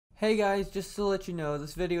Hey guys, just to let you know,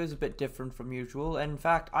 this video is a bit different from usual. In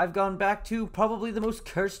fact, I've gone back to probably the most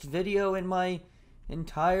cursed video in my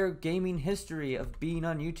entire gaming history of being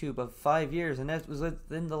on YouTube of 5 years, and that was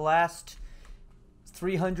within the last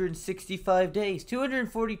 365 days,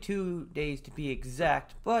 242 days to be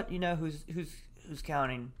exact. But you know who's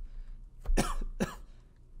counting?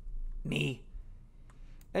 Me.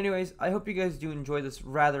 Anyways, I hope you guys do enjoy this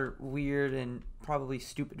rather weird and probably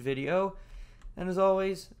stupid video. And as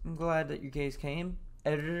always, I'm glad that you guys came.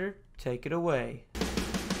 Editor, take it away.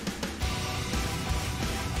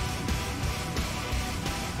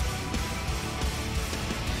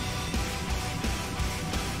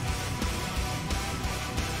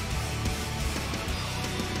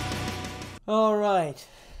 Alright,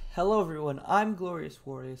 hello everyone, I'm Glorious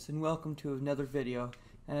Warrious, and welcome to another video.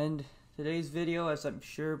 And today's video, as I'm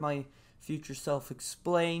sure my future self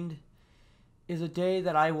explained, is a day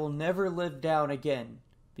that I will never live down again,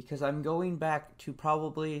 because I'm going back to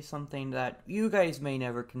probably something that you guys may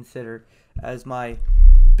never consider as my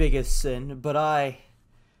biggest sin, but I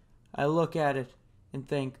look at it and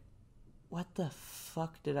think, what the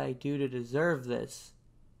fuck did I do to deserve this?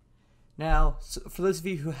 Now, for those of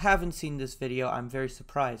you who haven't seen this video, I'm very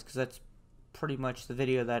surprised, because that's pretty much the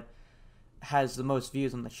video that has the most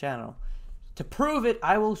views on the channel. To prove it,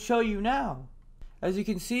 I will show you now. As you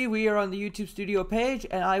can see, we are on the YouTube Studio page,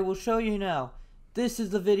 and I will show you now. This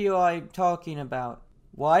is the video I'm talking about.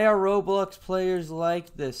 Why are Roblox players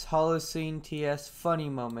like this? Holocene TS funny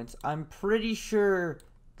moments. I'm pretty sure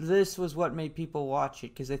this was what made people watch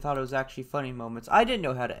it, because they thought it was actually funny moments. I didn't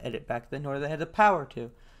know how to edit back then, nor they had the power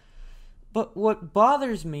to. But what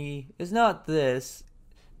bothers me is not this.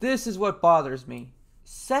 This is what bothers me.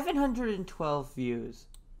 712 views.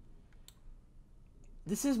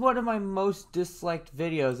 This is one of my most disliked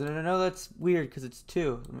videos, and I know that's weird because it's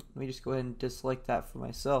 2. Let me just go ahead and dislike that for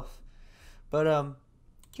myself. But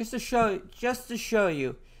just to show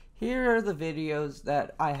you, here are the videos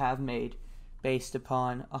that I have made based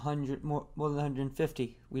upon more than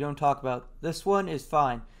 150. We don't talk about. This one is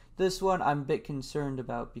fine. This one I'm a bit concerned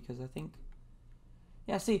about because I think,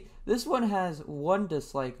 yeah, see, this one has 1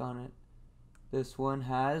 dislike on it. This one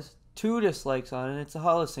has 2 dislikes on it. It's a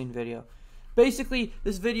Holocene video. Basically,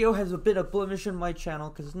 this video has a bit of blemish on my channel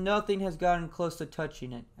because nothing has gotten close to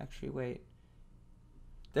touching it. Actually, wait.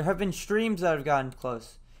 There have been streams that have gotten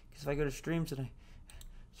close. Because if I go to streams and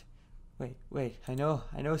wait. I know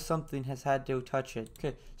something has had to touch it.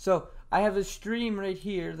 Okay, so I have a stream right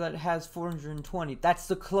here that has 420. That's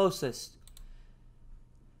the closest.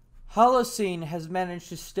 Holocene has managed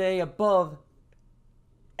to stay above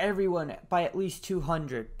everyone by at least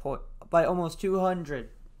 200. By almost 200.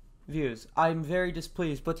 Views. I'm very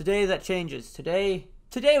displeased, but today that changes. Today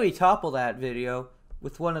we topple that video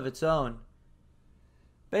with one of its own.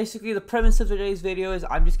 Basically, the premise of today's video is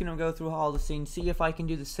I'm just gonna go through Holocene, see if I can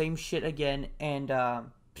do the same shit again, and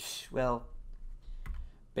well,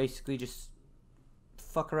 basically just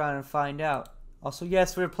fuck around and find out. Also,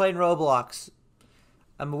 yes, we're playing Roblox.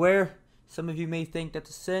 I'm aware some of you may think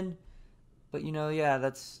that's a sin, but you know, yeah,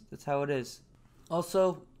 that's how it is.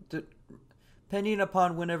 Also, depending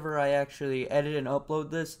upon whenever I actually edit and upload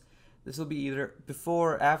this will be either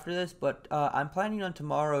before or after this, but I'm planning on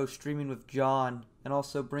tomorrow streaming with John and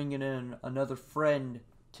also bringing in another friend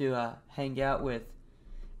to hang out with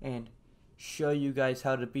and show you guys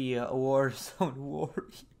how to be a Warzone warrior.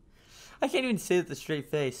 I can't even say it with a straight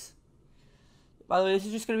face. By the way, this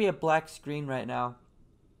is just going to be a black screen right now.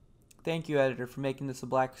 Thank you, editor, for making this a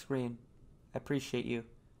black screen. I appreciate you.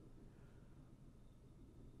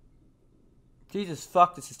 Jesus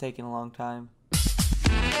fuck, this is taking a long time.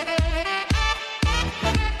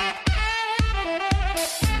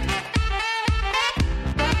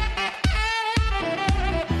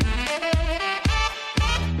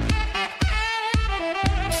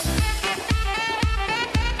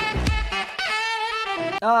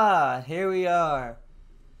 Ah, here we are.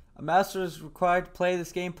 A master is required to play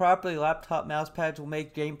this game properly. Laptop mouse pads will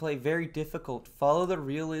make gameplay very difficult. Follow the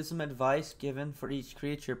realism advice given for each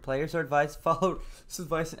creature. Players are advised to follow this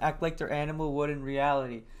advice and act like their animal would in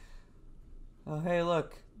reality. Oh, hey,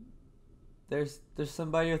 look. There's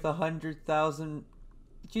somebody with 100,000.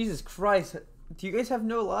 Jesus Christ. Do you guys have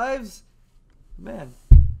no lives? Man.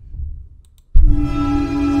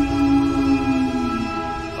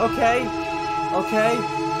 Okay.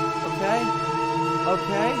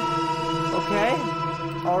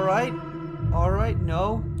 Alright,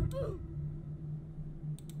 no.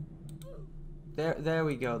 There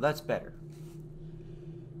we go. That's better.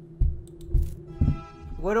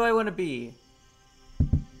 What do I want to be?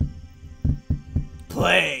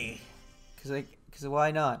 Play! Because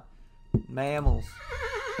why not? Mammals.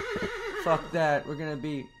 Fuck that. We're gonna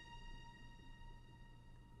be...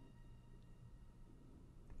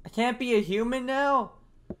 I can't be a human now?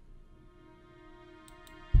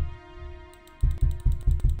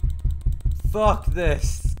 Fuck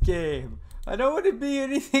this game. I don't want to be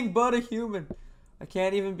anything but a human. I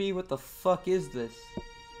can't even be... What the fuck is this?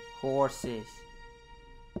 Horses.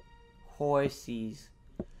 Horsies.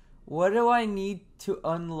 What do I need to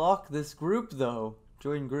unlock this group, though?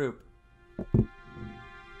 Join group.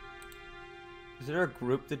 Is there a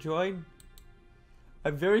group to join?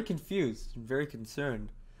 I'm very confused. I'm very concerned.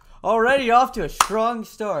 Already off to a strong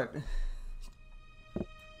start.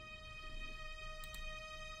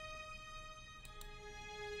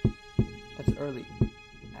 That's early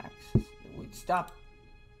access. Wait, stop.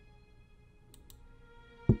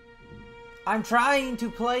 I'm trying to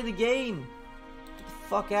play the game. Get the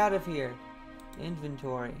fuck out of here.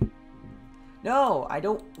 Inventory. No, I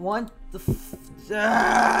don't want the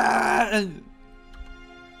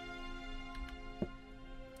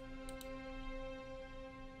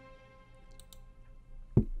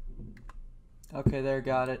Okay, there,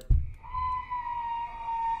 got it.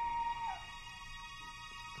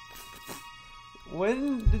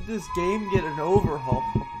 When did this game get an overhaul?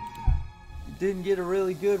 It didn't get a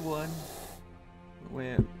really good one.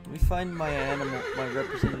 Wait, let me find my animal, my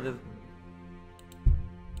representative.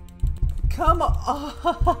 Come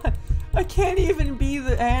on! I can't even be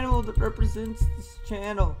the animal that represents this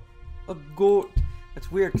channel. A goat. That's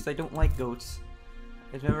weird because I don't like goats.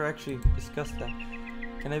 I've never actually discussed that.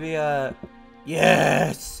 Can I be a...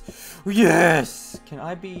 Yes! Yes! Can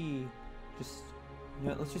I be... just... You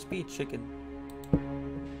know, let's just be a chicken.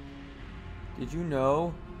 Did you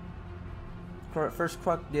know? First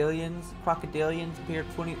crocodilians appeared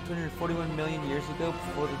 241 million years ago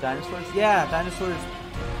before the dinosaurs? Yeah, dinosaurs.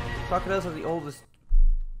 Crocodiles are the oldest.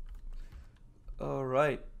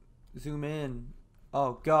 Alright. Zoom in.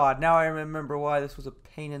 Oh god, now I remember why this was a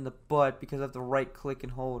pain in the butt, because I have to right click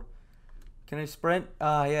and hold. Can I sprint?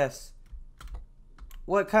 Ah, yes.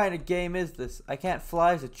 What kind of game is this? I can't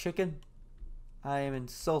fly as a chicken? I am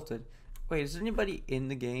insulted. Wait, is there anybody in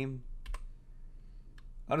the game?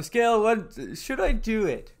 On a scale of 1, should I do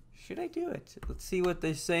it? Should I do it? Let's see what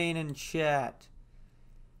they're saying in chat.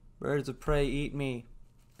 Birds of prey eat me.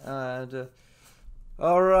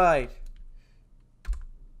 Alright.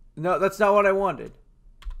 No, that's not what I wanted.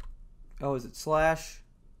 Oh, is it slash?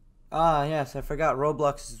 Ah, yes, I forgot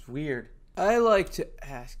Roblox is weird. I like to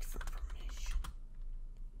ask for permission.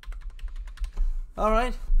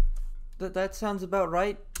 Alright. That sounds about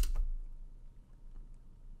right.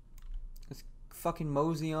 Let's fucking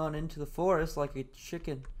mosey on into the forest like a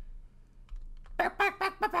chicken.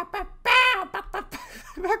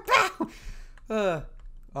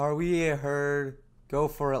 Are we a herd? Go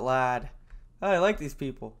for it, lad. I like these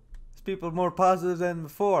people. These people are more positive than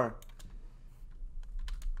before.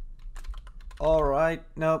 Alright.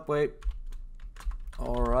 Nope, wait.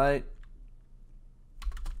 Alright.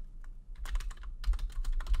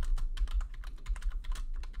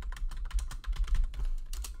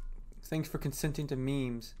 Thanks for consenting to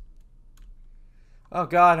memes. Oh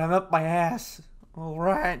god, I'm up my ass.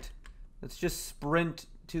 Alright. Let's just sprint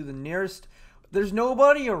to the nearest. There's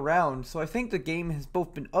nobody around, so I think the game has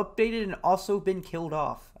both been updated and also been killed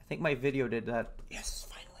off. I think my video did that. Yes,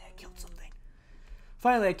 finally I killed something.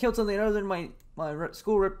 Finally I killed something other than my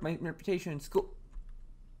reputation in school.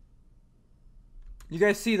 You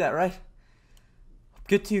guys see that, right?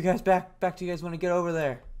 Get to you guys, back to you guys when I get over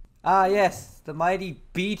there. Ah, yes, the mighty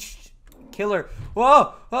beach killer.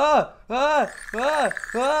 Whoa!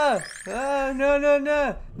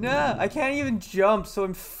 No, I can't even jump, so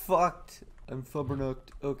I'm fucked. I'm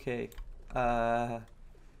flubbernooked. Okay. They're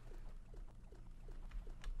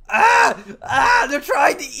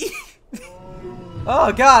trying to eat.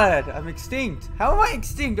 Oh god, I'm extinct. How am I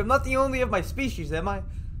extinct? I'm not the only of my species, am I?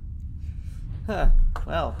 Huh.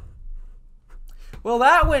 Well,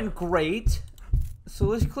 that went great. So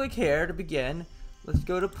let's click here to begin. Let's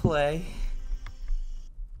go to play.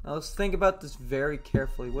 Now let's think about this very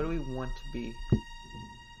carefully. What do we want to be?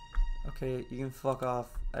 Okay, you can fuck off.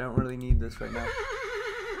 I don't really need this right now.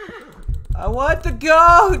 I want the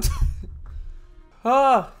goat!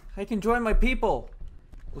 Oh, I can join my people.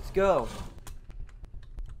 Let's go.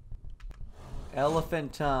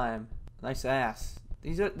 Elephant time. Nice ass.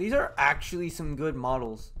 These are actually some good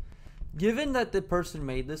models. Given that the person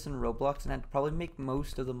made this in Roblox and had to probably make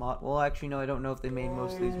most of the well, actually no, I don't know if they made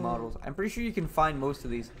most of these models. I'm pretty sure you can find most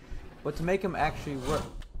of these, but to make them actually work.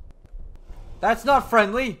 That's not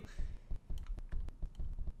friendly.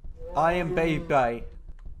 I am baby.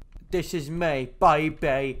 This is me,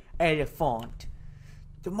 baby elephant.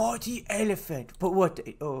 The mighty elephant. But what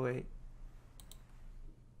they... Oh, wait.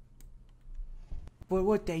 But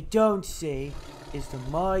what they don't see is the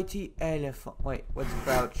mighty elephant. Wait, what's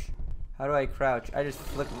crouch? How do I crouch? I just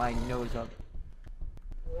flick my nose up.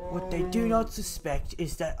 What they do not suspect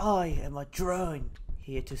is that I am a drone,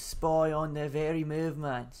 here to spy on their very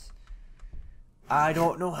movements. I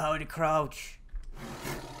don't know how to crouch.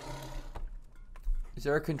 Is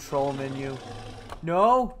there a control menu?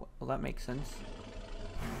 No? Well, that makes sense.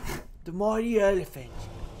 The mighty elephant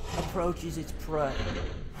approaches its prey.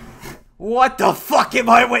 What the fuck am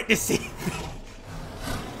I witnessing?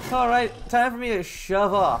 Alright, time for me to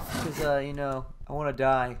shove off, because, you know, I want to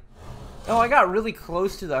die. Oh, I got really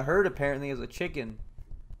close to the herd, apparently, as a chicken.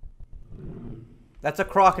 That's a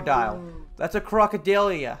crocodile. That's a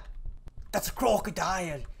crocodilia. That's a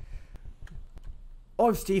crocodile.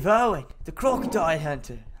 I'm Steve Owen, the crocodile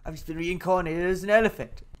hunter. I've just been reincarnated as an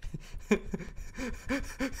elephant.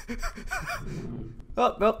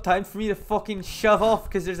 Oh, well, time for me to fucking shove off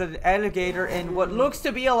because there's an alligator and what looks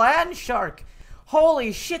to be a land shark.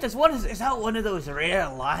 Holy shit, is that one of those rare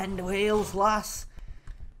land whales, lass?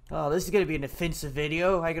 Oh, this is gonna be an offensive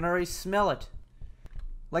video. I can already smell it.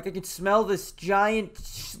 Like I can smell this giant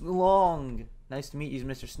schlong. Nice to meet you,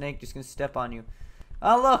 Mr. Snake. Just gonna step on you.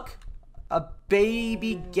 Oh, look. A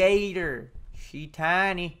baby gator. She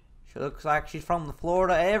tiny. She looks like she's from the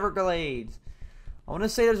Florida Everglades. I want to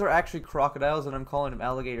say those are actually crocodiles and I'm calling them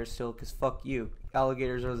alligators still because fuck you.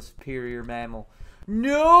 Alligators are the superior mammal.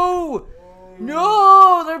 No!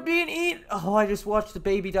 No! They're being eaten! Oh, I just watched the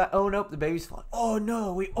baby die. Oh, nope. The baby's fine. Oh,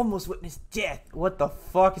 no. We almost witnessed death. What the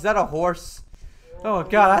fuck? Is that a horse? Oh,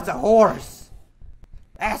 God. That's a horse.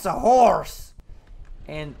 That's a horse.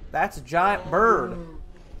 And that's a giant bird.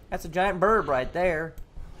 That's a giant bird right there.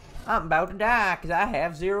 I'm about to die because I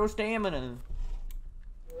have 0 stamina.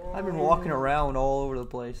 I've been walking around all over the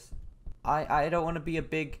place. I don't want to be a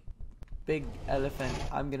big elephant.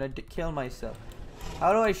 I'm gonna kill myself.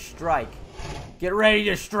 How do I strike? Get ready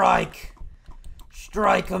to strike.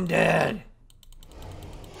 Strike him dead.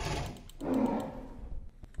 I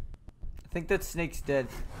think that snake's dead.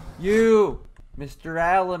 You, Mr.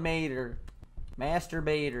 Alligator,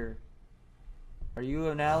 masturbator. Are you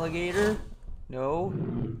an alligator? No.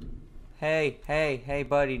 Hey,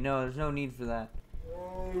 buddy. No, there's no need for that.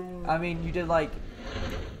 I mean, you did like...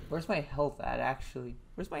 Where's my health at, actually?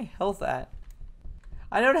 Where's my health at?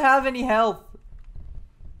 I don't have any health.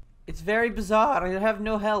 It's very bizarre. I have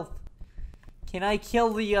no health. Can I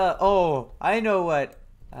kill the, Oh, I know what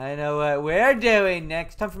we're doing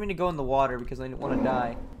next. Time for me to go in the water because I don't want to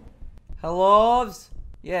die. Hellos?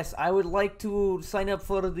 Yes, I would like to sign up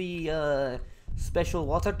for the, special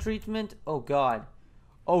water treatment. Oh, God.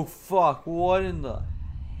 Oh, fuck. What in the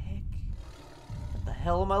heck? What the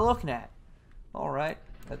hell am I looking at? Alright,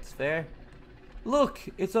 that's fair. Look,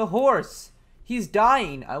 it's a horse. He's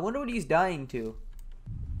dying. I wonder what he's dying to.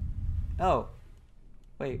 Oh.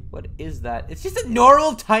 Wait, what is that? It's just a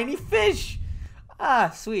normal tiny fish.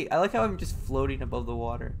 Ah, sweet. I like how I'm just floating above the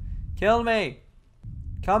water. Kill me.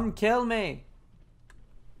 Come kill me.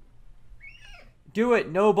 Do it.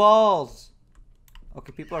 No balls.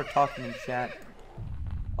 Okay, people are talking in chat.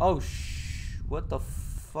 Oh, what the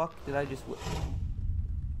fuck did I just...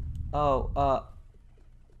 Oh,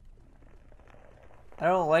 I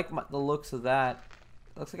don't like the looks of that.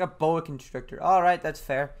 It looks like a boa constrictor. Alright, that's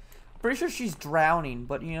fair. Pretty sure she's drowning,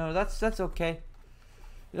 but, you know, that's okay.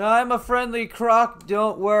 You know, I'm a friendly croc,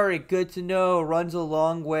 don't worry. Good to know. Runs a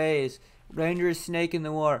long ways. Dangerous snake in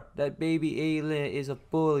the water. That baby alien is a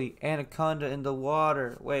bully. Anaconda in the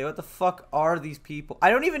water. Wait, what the fuck are these people? I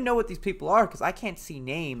don't even know what these people are because I can't see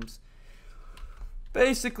names.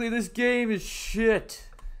 Basically, this game is shit.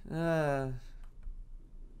 I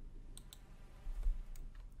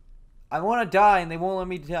want to die and they won't let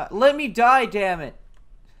me die. Let me die, damn it.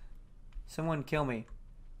 Someone kill me.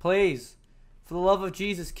 Please. For the love of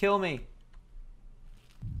Jesus, kill me.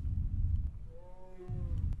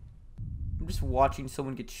 I'm just watching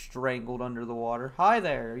someone get strangled under the water. Hi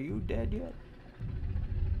there, are you dead yet?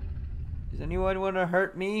 Does anyone want to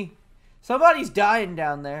hurt me? Somebody's dying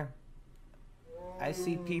down there. I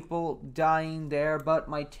see people dying there, but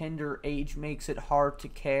my tender age makes it hard to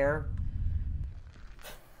care.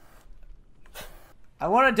 I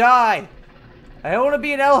want to die. I don't want to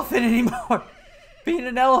be an elephant anymore. Being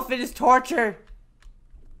an elephant is torture.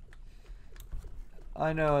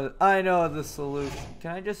 I know the solution.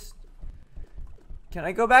 Can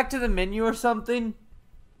I go back to the menu or something?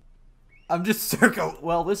 I'm just circle.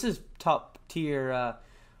 Well, this is top tier.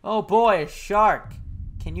 Oh boy, a shark.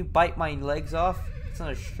 Can you bite my legs off?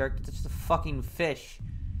 not a shark. It's just a fucking fish.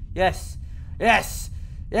 Yes! Yes!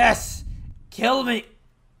 Yes! Kill me!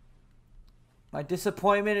 My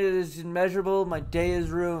disappointment is immeasurable. My day is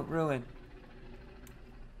ruined.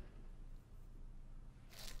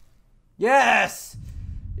 Yes!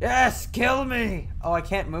 Yes! Kill me! Oh, I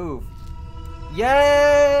can't move.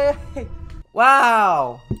 Yay!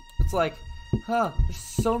 Wow! It's like, huh, there's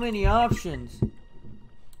so many options.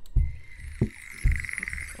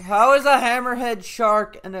 How is a hammerhead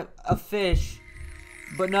shark and a fish,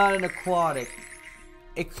 but not an aquatic?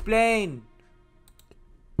 Explain!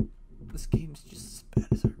 This game's just as bad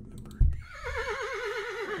as I remember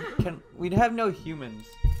it. We'd have no humans.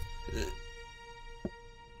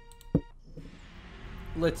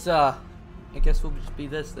 Let's, I guess we'll just be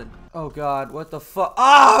this then. Oh god, what the fuck?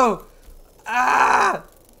 Oh! Ah!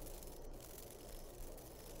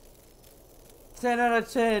 10 out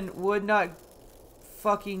of 10 would not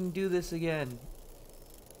fucking do this again.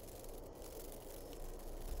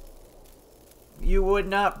 You would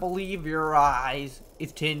not believe your eyes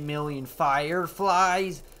if 10 million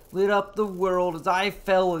fireflies lit up the world as I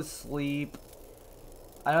fell asleep.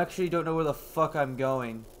 I actually don't know where the fuck I'm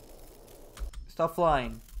going. Stop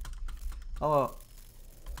flying. Oh,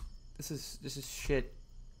 this is shit.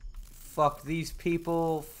 Fuck these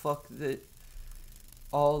people. Fuck the.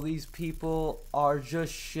 All these people are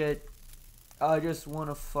just shit. I just want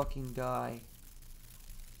to fucking die.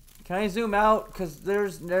 Can I zoom out? Cause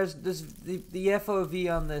there's this the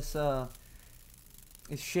FOV on this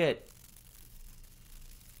is shit.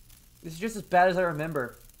 It's just as bad as I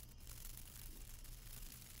remember.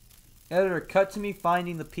 Editor, cut to me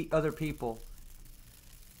finding the other people.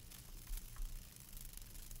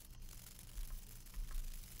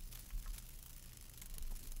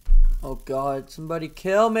 Oh god, somebody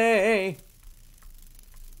kill me!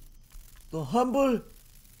 The humble,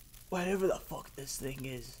 whatever the fuck this thing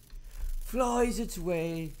is, flies its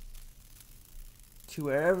way to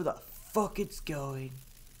wherever the fuck it's going.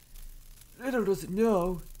 Little does it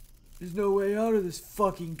know, there's no way out of this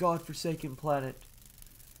fucking godforsaken planet.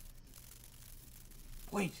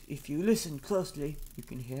 Wait, if you listen closely, you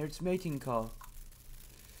can hear its mating call.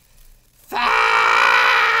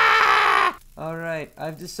 Alright,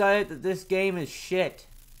 I've decided that this game is shit.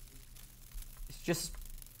 It's just...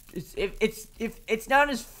 It's not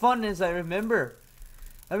as fun as I remember.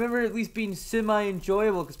 I remember it at least being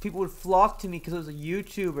semi-enjoyable because people would flock to me because I was a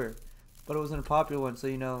YouTuber. But it wasn't a popular one, so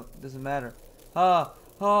you know, it doesn't matter.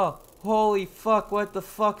 Holy fuck, what the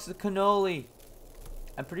fuck's a cannoli?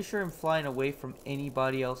 I'm pretty sure I'm flying away from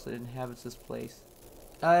anybody else that inhabits this place.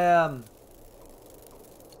 I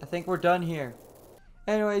think we're done here.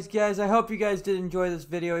 Anyways, guys, I hope you guys did enjoy this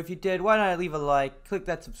video. If you did, why not leave a like? Click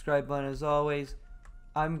that subscribe button as always.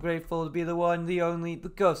 I'm grateful to be the one, the only, the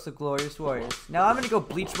ghost of Glorious Warriors. Now I'm gonna go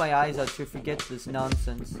bleach my eyes out to forget this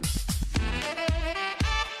nonsense.